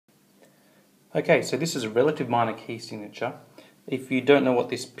Okay, so this is a relative minor key signature. If you don't know what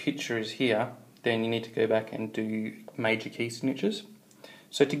this picture is here, then you need to go back and do major key signatures.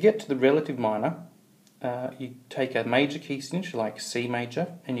 So to get to the relative minor, you take a major key signature like C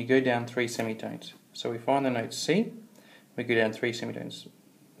major and you go down 3 semitones. So we find the note C, we go down 3 semitones.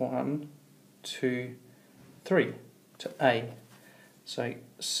 1, 2, 3 to A. So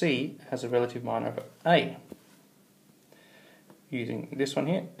C has a relative minor of A. Using this one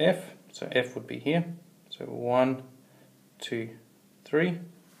here, F, so F would be here. So 1, 2, 3.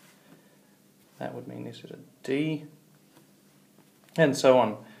 That would mean this is a D. And so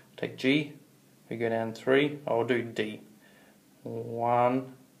on. Take G, we go down 3, I'll do D.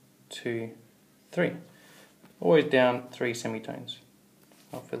 1, 2, 3. Always down 3 semitones.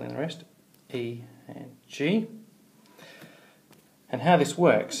 I'll fill in the rest. E and G. And how this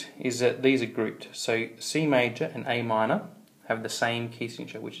works is that these are grouped. So C major and A minor have the same key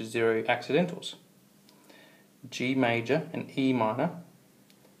signature, which is 0 accidentals. G major and E minor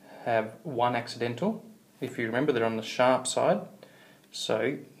have 1 accidental. If you remember, they're on the sharp side,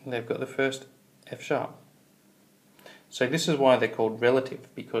 so they've got the first F sharp. So this is why they're called relative,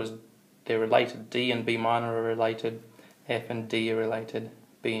 because they're related. D and B minor are related, F and D are related,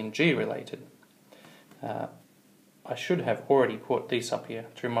 B and G are related. I should have already put these up here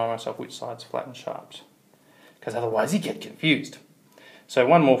to remind myself which side's flat and sharps, because otherwise you get confused. So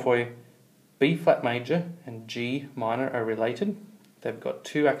one more for you. B flat major and G minor are related. They've got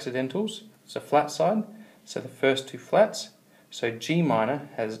 2 accidentals. It's a flat side, so the first 2 flats. So G minor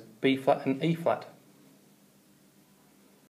has B flat and E flat.